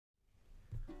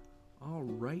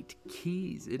Alright,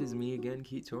 Keys, it is me again,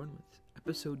 Keytorn, with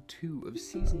episode 2 of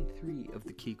season 3 of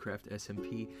the KeyKraft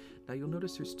SMP. Now you'll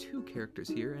notice there's two characters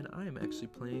here, and I am actually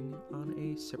playing on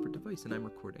a separate device, and I'm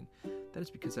recording. That is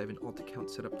because I have an alt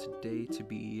account set up today to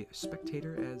be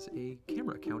spectator as a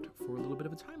camera account for a little bit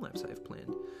of a time-lapse I have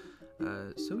planned.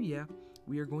 So yeah,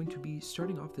 we are going to be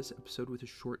starting off this episode with a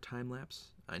short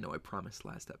time-lapse. I know I promised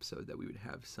last episode that we would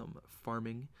have some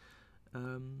farming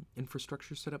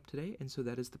infrastructure set up today, and so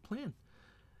that is the plan.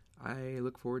 I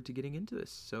look forward to getting into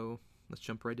this, so let's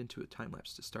jump right into a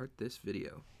time-lapse to start this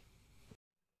video.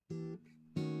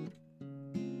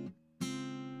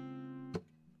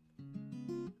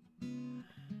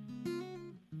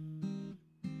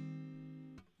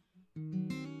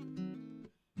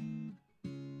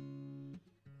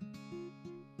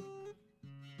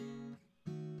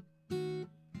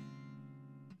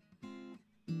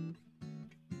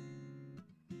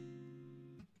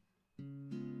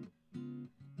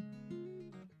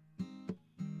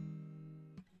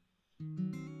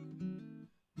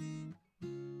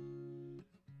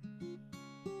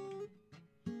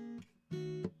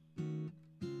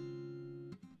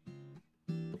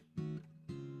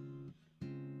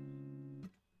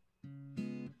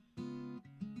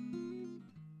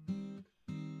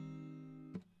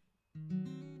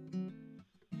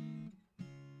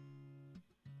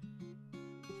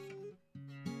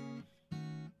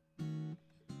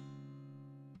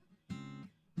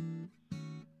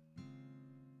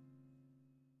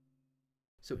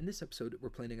 So in this episode, we're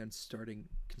planning on starting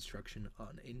construction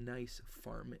on a nice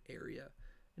farm area,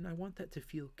 and I want that to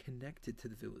feel connected to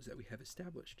the village that we have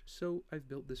established, so I've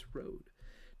built this road.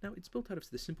 Now, it's built out of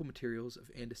the simple materials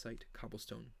of andesite,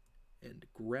 cobblestone, and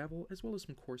gravel, as well as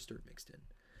some coarse dirt mixed in.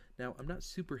 Now, I'm not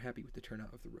super happy with the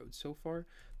turnout of the road so far,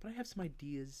 but I have some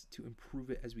ideas to improve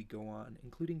it as we go on,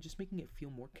 including just making it feel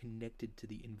more connected to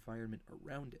the environment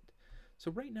around it. So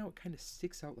right now, it kind of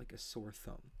sticks out like a sore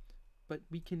thumb. But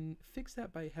we can fix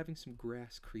that by having some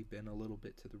grass creep in a little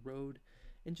bit to the road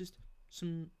and just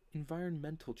some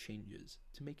environmental changes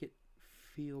to make it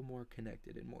feel more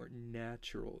connected and more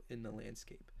natural in the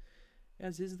landscape.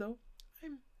 As is, though,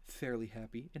 I'm fairly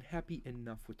happy and happy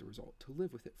enough with the result to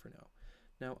live with it for now.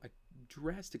 Now, I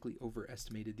drastically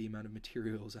overestimated the amount of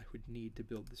materials I would need to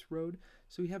build this road,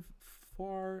 so we have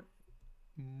far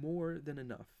more than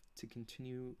enough to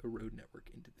continue a road network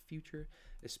into the future,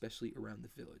 especially around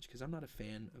the village, because I'm not a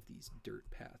fan of these dirt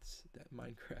paths that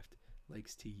Minecraft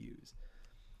likes to use.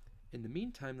 In the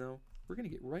meantime, though, we're going to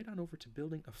get right on over to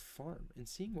building a farm and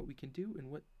seeing what we can do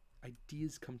and what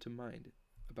ideas come to mind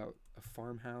about a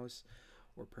farmhouse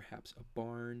or perhaps a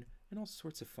barn and all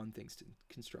sorts of fun things to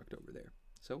construct over there.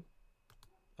 So,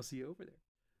 I'll see you over there.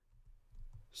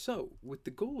 So, with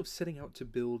the goal of setting out to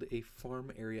build a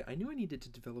farm area, I knew I needed to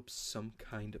develop some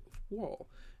kind of wall.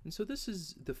 And so this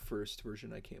is the first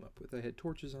version I came up with. I had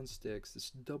torches on sticks, this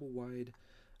double-wide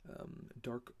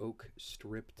dark oak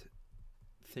stripped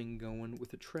thing going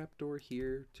with a trapdoor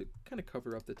here to kind of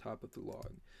cover up the top of the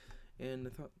log. And I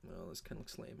thought, well, this kind of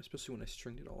looks lame, especially when I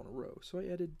stringed it all in a row. So I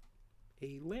added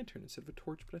a lantern instead of a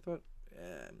torch, but I thought,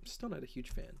 I'm still not a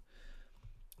huge fan.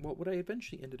 Well, what I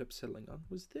eventually ended up settling on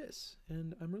was this,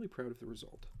 and I'm really proud of the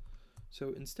result.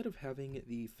 So instead of having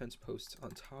the fence posts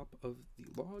on top of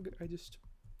the log, I just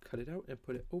cut it out and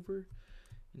put it over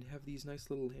and have these nice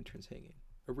little lanterns hanging.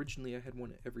 Originally, I had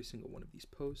one at every single one of these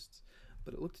posts,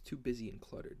 but it looked too busy and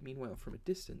cluttered. Meanwhile, from a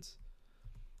distance,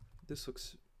 this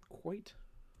looks quite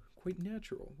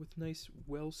natural, with nice,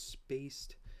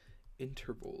 well-spaced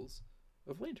intervals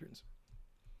of lanterns.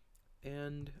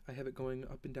 And I have it going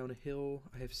up and down a hill.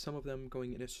 I have some of them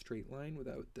going in a straight line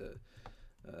without the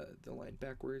line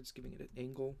backwards, giving it an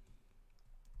angle.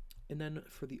 And then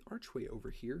for the archway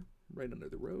over here, right under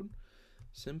the road,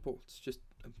 simple. It's just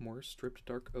a more stripped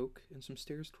dark oak and some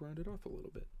stairs to round it off a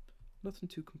little bit. Nothing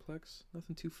too complex,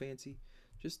 nothing too fancy,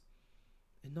 just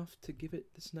enough to give it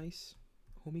this nice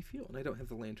homey feel. And I don't have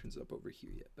the lanterns up over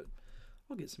here yet, but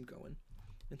I'll get some going.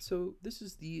 And so this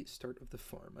is the start of the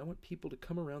farm. I want people to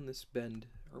come around this bend,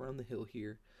 around the hill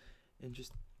here, and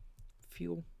just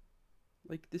feel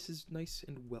like this is nice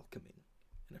and welcoming.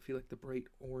 And I feel like the bright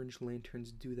orange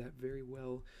lanterns do that very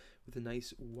well with a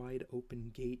nice wide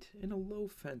open gate and a low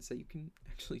fence that you can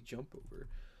actually jump over.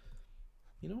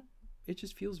 You know, it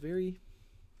just feels very,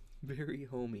 very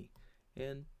homey.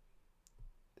 And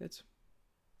that's...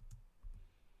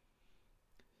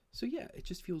 So yeah, it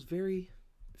just feels very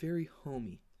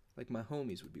homey, like my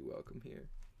homies would be welcome here.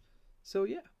 So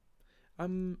yeah,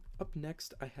 up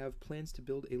next I have plans to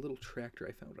build a little tractor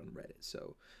I found on Reddit,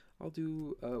 so I'll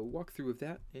do a walkthrough of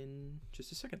that in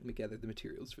just a second. Let me gather the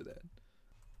materials for that.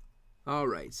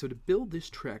 Alright, so to build this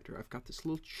tractor, I've got this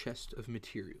little chest of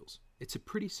materials. It's a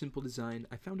pretty simple design.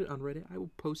 I found it on Reddit. I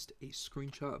will post a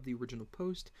screenshot of the original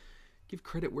post. Give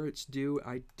credit where it's due.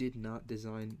 I did not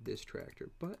design this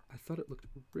tractor, but I thought it looked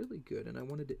really good, and I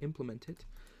wanted to implement it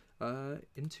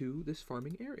into this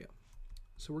farming area.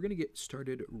 So we're going to get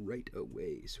started right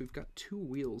away. So we've got 2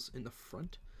 wheels in the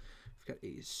front. We've got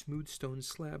a smooth stone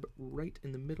slab right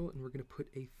in the middle, and we're going to put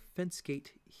a fence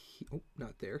gate, oh,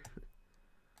 not there,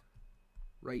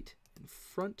 right in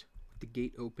front with the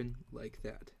gate open like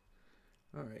that.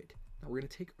 All right, now we're going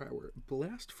to take our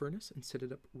blast furnace and set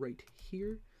it up right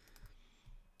here.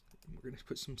 And we're going to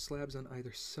put some slabs on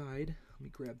either side. Let me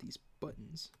grab these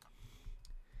buttons.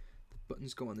 The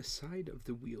buttons go on the side of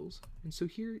the wheels. And so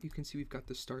here you can see we've got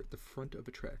the front of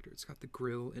a tractor. It's got the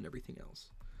grill and everything else.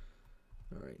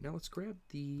 All right, now let's grab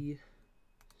the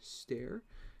stair.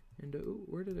 And oh,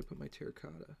 where did I put my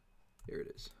terracotta? There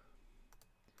it is.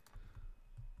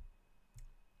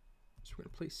 So we're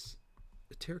going to place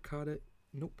the terracotta.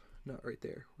 Nope, not right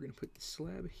there. We're going to put the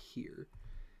slab here.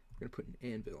 We're going to put an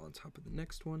anvil on top of the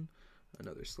next one.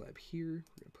 Another slab here.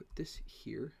 We're going to put this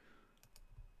here.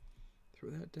 Throw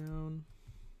that down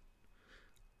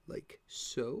like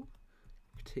so.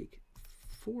 Take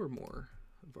 4 more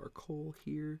of our coal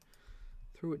here.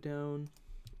 Throw it down.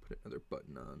 Put another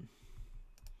button on.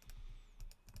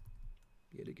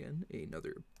 Yet again,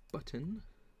 another button.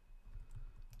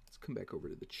 Let's come back over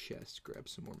to the chest, grab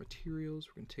some more materials.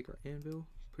 We're going to take our anvil,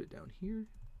 put it down here.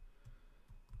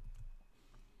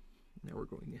 Now we're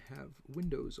going to have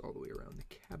windows all the way around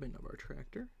the cabin of our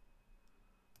tractor.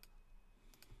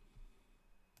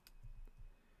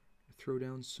 Throw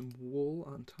down some wool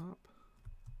on top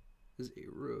as a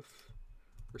roof,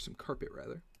 or some carpet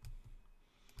rather.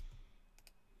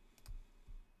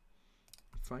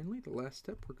 Finally, the last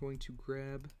step, we're going to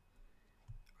grab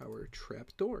our trap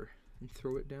door and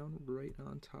throw it down right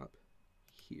on top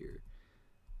here.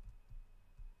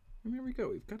 And there we go,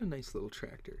 we've got a nice little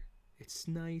tractor. It's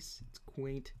nice, it's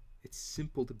quaint, it's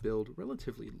simple to build,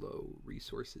 relatively low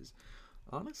resources.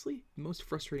 Honestly, the most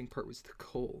frustrating part was the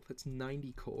coal. That's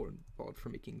 90 coal involved for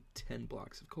making 10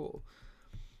 blocks of coal,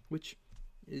 which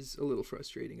is a little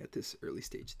frustrating at this early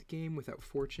stage of the game without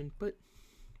fortune, but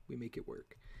we make it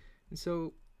work. And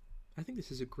so I think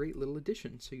this is a great little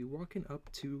addition. So you walk in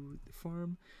up to the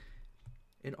farm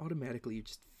and automatically you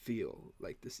just feel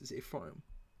like this is a farm.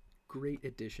 Great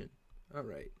addition. All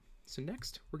right, so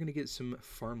next we're going to get some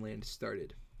farmland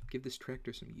started. Give this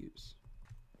tractor some use.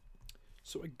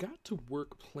 So I got to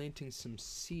work planting some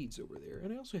seeds over there,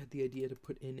 and I also had the idea to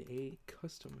put in a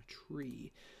custom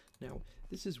tree. Now,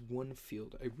 this is one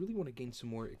field I really want to gain some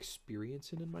more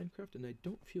experience in Minecraft, and I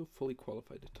don't feel fully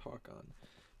qualified to talk on,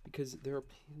 because there are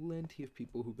plenty of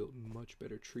people who build much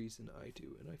better trees than I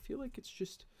do, and I feel like it's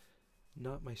just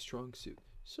not my strong suit.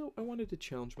 So I wanted to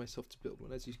challenge myself to build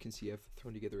one. As you can see, I've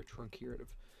thrown together a trunk here out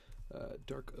of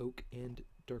dark oak and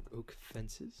dark oak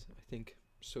fences. I think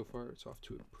so far it's off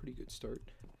to a pretty good start.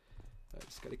 I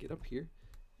just got to get up here.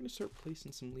 I'm going to start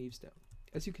placing some leaves down.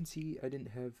 As you can see, I didn't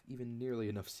have even nearly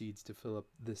enough seeds to fill up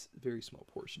this very small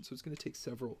portion, so it's going to take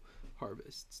several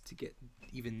harvests to get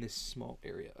even this small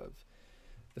area of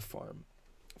the farm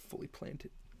fully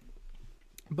planted.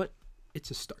 But it's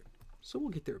a start, so we'll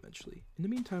get there eventually. In the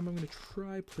meantime, I'm going to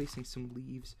try placing some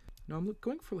leaves. Now I'm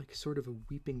going for like sort of a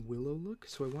weeping willow look,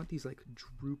 so I want these like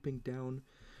drooping down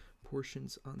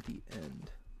portions on the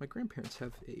end. My grandparents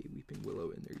have a weeping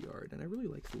willow in their yard, and I really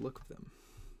like the look of them.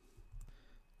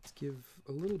 Let's give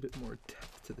a little bit more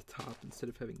depth to the top instead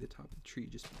of having the top of the tree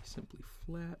just be simply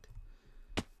flat.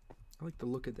 I like the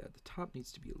look of that. The top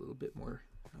needs to be a little bit more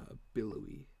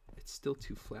billowy. It's still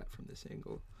too flat from this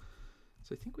angle.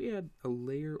 So I think we add a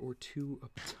layer or 2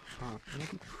 up top, and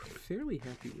I'll be fairly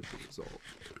happy with the result.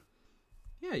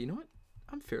 Yeah, you know what?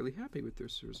 I'm fairly happy with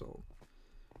this result.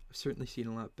 I've certainly seen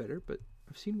a lot better, but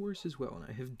I've seen worse as well, and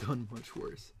I have done much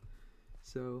worse.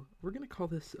 So we're going to call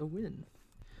this a win.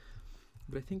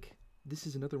 But I think this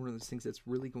is another one of those things that's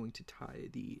really going to tie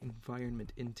the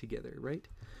environment in together, right?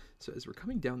 So as we're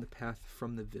coming down the path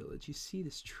from the village, you see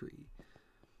this tree.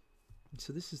 And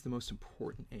so this is the most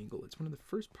important angle. It's one of the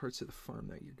first parts of the farm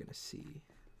that you're going to see.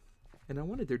 And I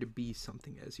wanted there to be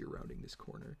something as you're rounding this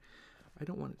corner. I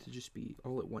don't want it to just be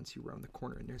all at once you round the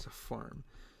corner and there's a farm.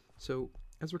 So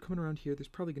as we're coming around here, there's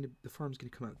probably the farm's going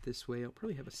to come out this way. I'll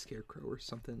probably have a scarecrow or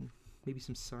something, maybe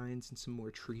some signs and some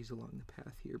more trees along the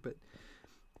path here. But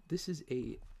this is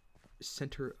a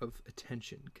center of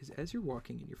attention, because as you're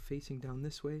walking and you're facing down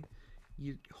this way,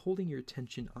 you're holding your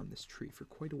attention on this tree for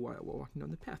quite a while walking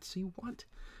down the path. So you want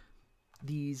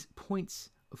these points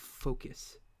of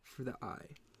focus for the eye.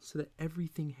 so that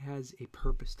everything has a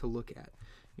purpose to look at.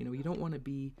 You know, you don't want to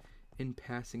be in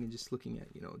passing and just looking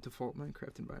at, you know, default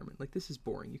Minecraft environment. Like, this is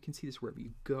boring. You can see this wherever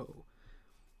you go.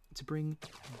 To bring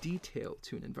detail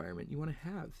to an environment, you want to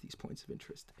have these points of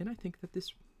interest. And I think that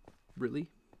this really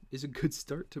is a good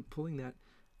start to pulling that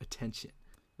attention.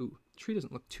 Ooh, the tree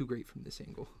doesn't look too great from this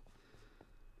angle.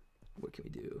 What can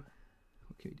we do?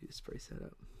 What can we do to spice that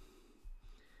up?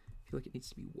 I feel like it needs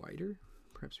to be wider.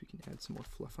 Perhaps we can add some more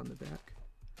fluff on the back.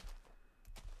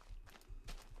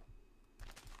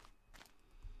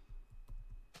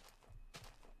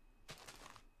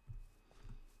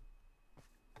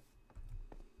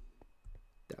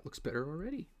 That looks better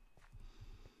already.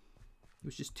 It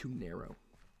was just too narrow.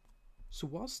 So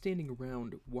while standing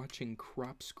around watching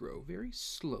crops grow, very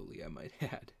slowly I might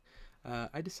add,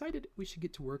 I decided we should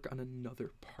get to work on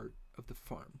another part of the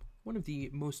farm. One of the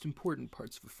most important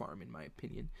parts of a farm, in my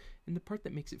opinion, and the part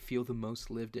that makes it feel the most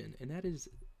lived in, and that is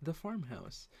the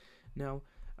farmhouse. Now,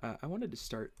 I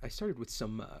started with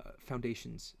some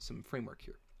foundations, some framework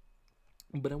here.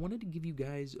 But I wanted to give you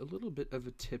guys a little bit of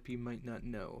a tip you might not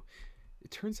know.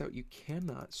 It turns out you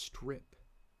cannot strip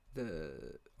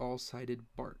the all-sided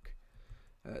bark.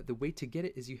 The way to get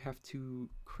it is you have to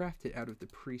craft it out of the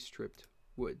pre-stripped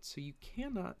wood. So you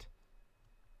cannot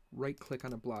right-click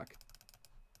on a block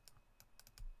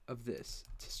of this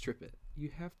to strip it. You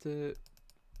have to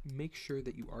make sure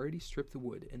that you already stripped the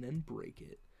wood and then break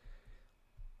it.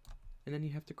 And then you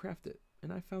have to craft it.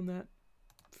 And I found that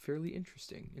fairly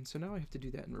interesting. And so now I have to do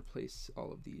that and replace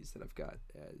all of these that I've got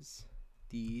as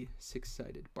the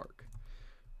 6-sided bark,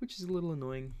 which is a little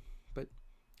annoying, but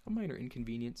a minor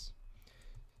inconvenience.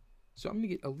 So I'm going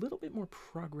to get a little bit more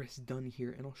progress done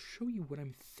here, and I'll show you what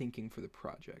I'm thinking for the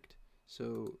project.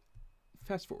 So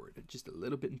fast forward just a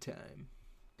little bit in time.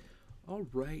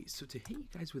 Alright, so to hit you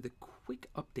guys with a quick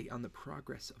update on the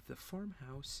progress of the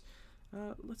farmhouse,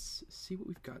 let's see what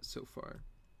we've got so far.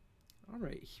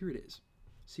 Alright, here it is.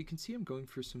 So you can see I'm going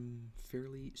for some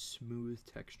fairly smooth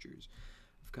textures.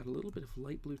 I've got a little bit of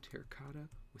light blue terracotta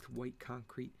with white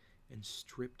concrete and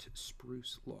stripped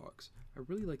spruce logs. I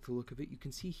really like the look of it. You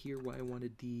can see here why I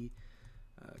wanted the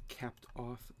capped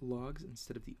off logs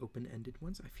instead of the open-ended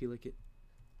ones. I feel like it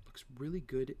looks really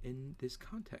good in this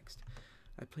context.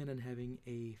 I plan on having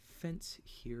a fence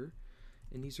here,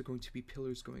 and these are going to be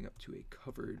pillars going up to a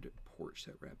covered porch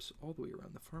that wraps all the way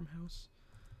around the farmhouse.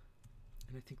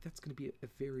 And I think that's going to be a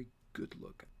very good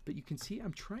look. But you can see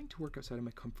I'm trying to work outside of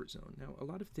my comfort zone. Now, a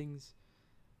lot of things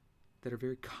that are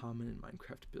very common in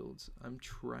Minecraft builds I'm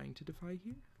trying to defy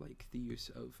here, like the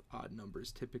use of odd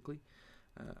numbers typically.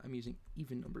 I'm using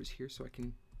even numbers here so I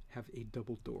can have a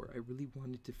double door. I really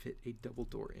wanted to fit a double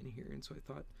door in here, and so I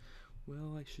thought,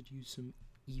 well, I should use some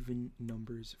even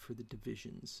numbers for the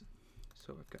divisions.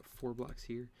 So I've got 4 blocks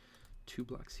here, 2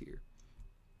 blocks here.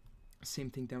 Same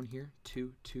thing down here,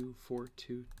 2, 2, 4,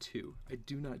 2, 2. I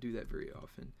do not do that very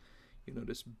often. You'll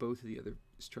notice both of the other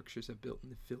structures I've built in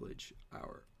the village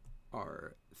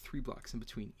are 3 blocks in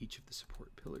between each of the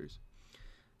support pillars.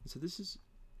 And so this is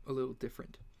a little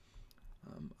different.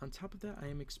 On top of that, I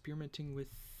am experimenting with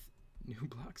new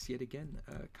blocks yet again.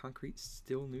 Concrete's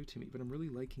still new to me, but I'm really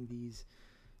liking these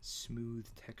smooth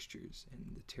textures, and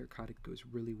the terracotta goes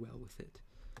really well with it.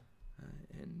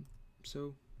 And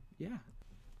so, yeah.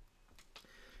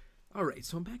 Alright,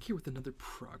 so I'm back here with another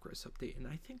progress update, and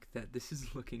I think that this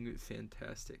is looking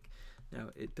fantastic. Now,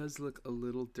 it does look a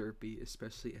little derpy,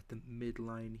 especially at the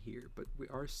midline here, but we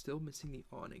are still missing the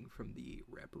awning from the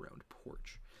wraparound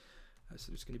porch. So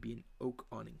there's going to be an oak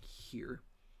awning here.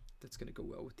 That's going to go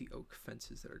well with the oak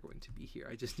fences that are going to be here.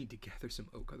 I just need to gather some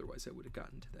oak, otherwise I would have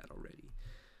gotten to that already.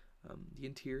 The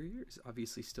interior is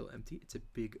obviously still empty. It's a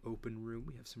big open room.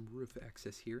 We have some roof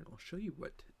access here, and I'll show you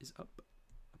what is up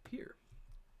here.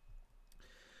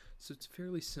 So it's a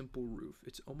fairly simple roof.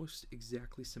 It's almost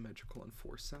exactly symmetrical on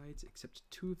 4 sides, except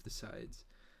 2 of the sides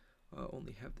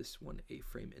only have this one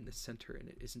A-frame in the center, and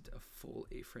it isn't a full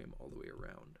A-frame all the way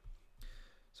around.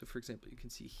 So for example, you can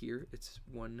see here it's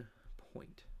 1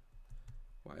 point,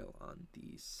 while on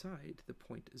the side the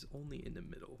point is only in the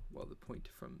middle, while the point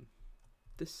from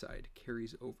this side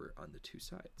carries over on the 2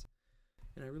 sides.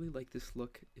 And I really like this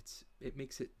look. It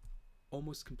makes it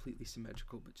almost completely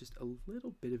symmetrical, but just a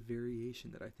little bit of variation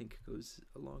that I think goes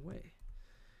a long way.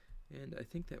 And I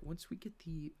think that once we get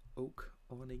the oak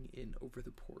awning in over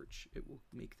the porch, it will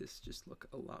make this just look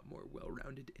a lot more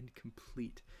well-rounded and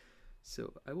complete.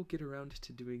 So I will get around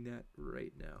to doing that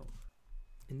right now.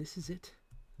 And this is it,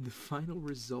 the final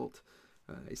result.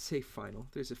 I say final,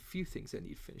 there's a few things I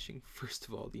need finishing. First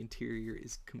of all, the interior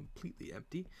is completely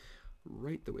empty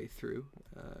right the way through,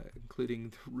 including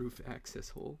the roof access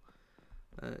hole.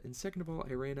 And second of all,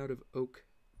 I ran out of oak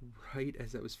right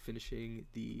as I was finishing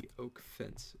the oak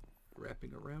fence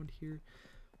wrapping around here.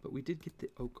 But we did get the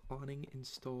oak awning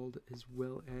installed as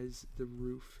well as the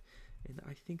roof. And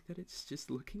I think that it's just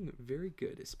looking very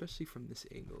good, especially from this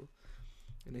angle.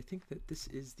 And I think that this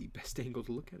is the best angle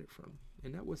to look at it from.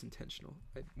 And that was intentional.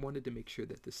 I wanted to make sure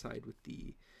that the side with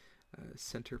the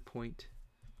center point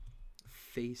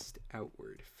faced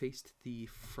outward, faced the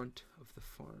front of the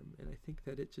farm. And I think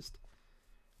that it just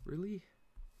really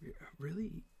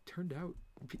turned out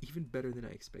even better than I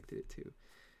expected it to.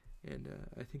 And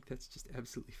I think that's just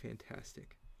absolutely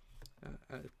fantastic.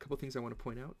 A couple things I want to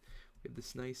point out. We have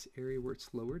this nice area where it's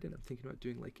lowered, and I'm thinking about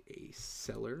doing like a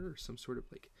cellar or some sort of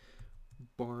like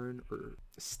barn or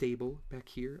stable back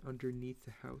here underneath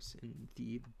the house in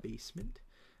the basement.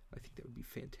 I think that would be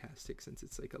fantastic since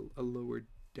it's like a lowered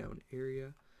down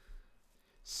area.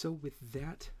 So with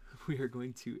that, we are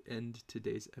going to end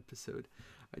today's episode.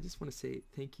 I just want to say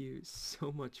thank you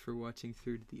so much for watching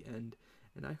through to the end.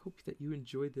 And I hope that you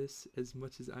enjoy this as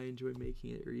much as I enjoy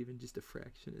making it, or even just a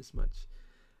fraction as much,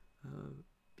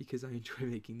 because I enjoy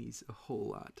making these a whole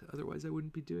lot. Otherwise, I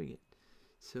wouldn't be doing it.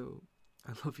 So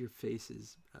I love your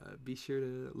faces. Be sure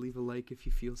to leave a like if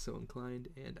you feel so inclined,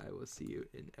 and I will see you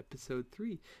in episode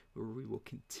 3, where we will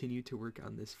continue to work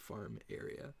on this farm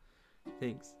area.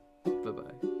 Thanks.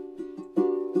 Bye-bye.